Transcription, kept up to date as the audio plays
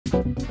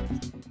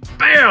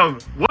Bam!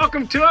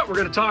 Welcome to it. We're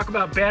going to talk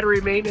about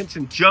battery maintenance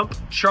and jump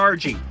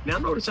charging. Now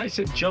notice I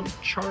said jump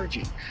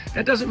charging.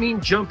 That doesn't mean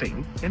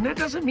jumping, and that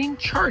doesn't mean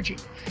charging.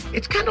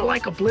 It's kind of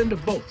like a blend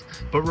of both.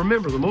 But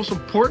remember, the most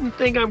important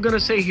thing I'm going to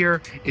say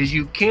here is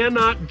you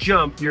cannot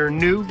jump your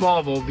new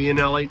Volvo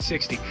VNL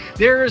 860.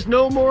 There is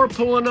no more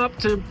pulling up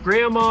to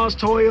grandma's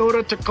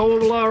Toyota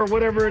Tacoma or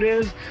whatever it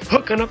is,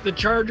 hooking up the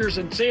chargers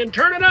and saying,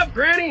 "Turn it up,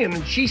 Granny," and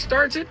then she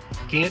starts it.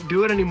 Can't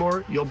do it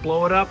anymore. You'll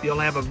blow it up. You'll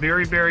have a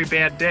very, very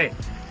bad day.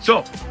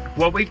 So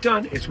what we've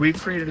done is we've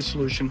created a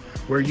solution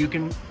where you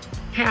can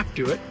half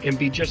do it and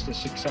be just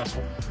as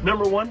successful.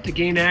 Number one, to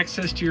gain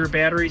access to your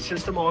battery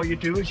system, all you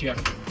do is you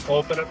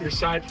open up your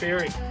side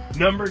fairing.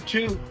 Number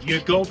two, you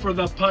go for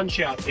the punch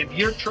out. If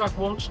your truck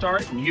won't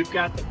start and you've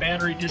got the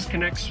battery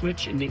disconnect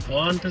switch in the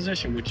on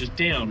position, which is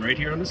down right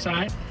here on the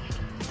side,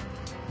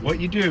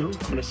 what you do,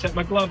 I'm gonna set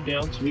my glove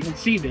down so we can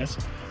see this.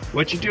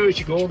 What you do is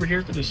you go over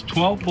here to this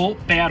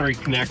 12-volt battery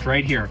connect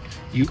right here.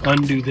 You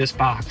undo this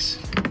box.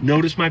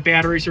 Notice my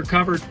batteries are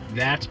covered.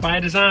 That's by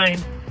design.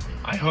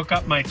 I hook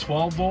up my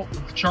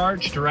 12-volt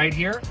charge to right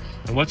here,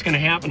 and what's going to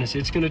happen is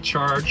it's going to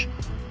charge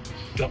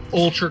the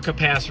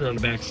ultracapacitor on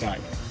the back side.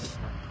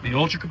 The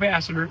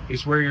ultracapacitor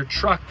is where your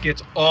truck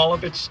gets all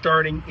of its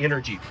starting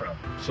energy from.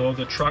 So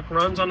the truck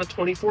runs on a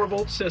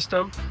 24-volt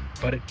system,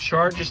 but it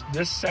charges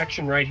this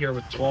section right here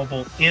with 12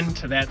 volt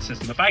into that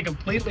system. If I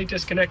completely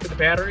disconnected the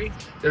battery,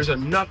 there's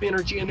enough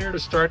energy in there to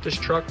start this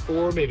truck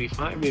 4, maybe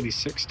 5, maybe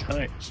 6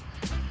 times.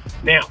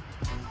 Now,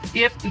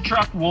 if the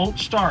truck won't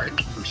start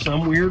for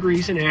some weird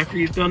reason after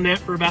you've done that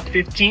for about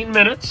 15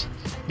 minutes,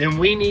 then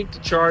we need to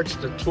charge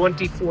the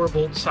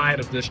 24-volt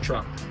side of this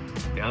truck.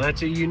 Now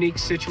that's a unique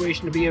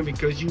situation to be in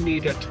because you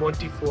need a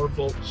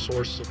 24-volt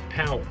source of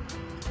power.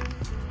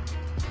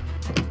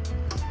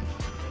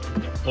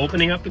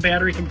 Opening up the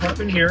battery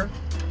compartment here,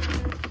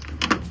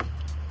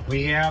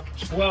 we have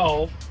 6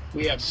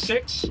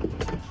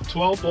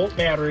 12-volt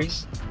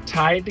batteries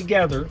tied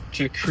together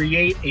to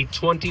create a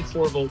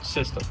 24-volt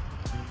system.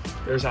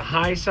 There's a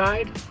high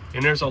side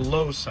and there's a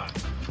low side.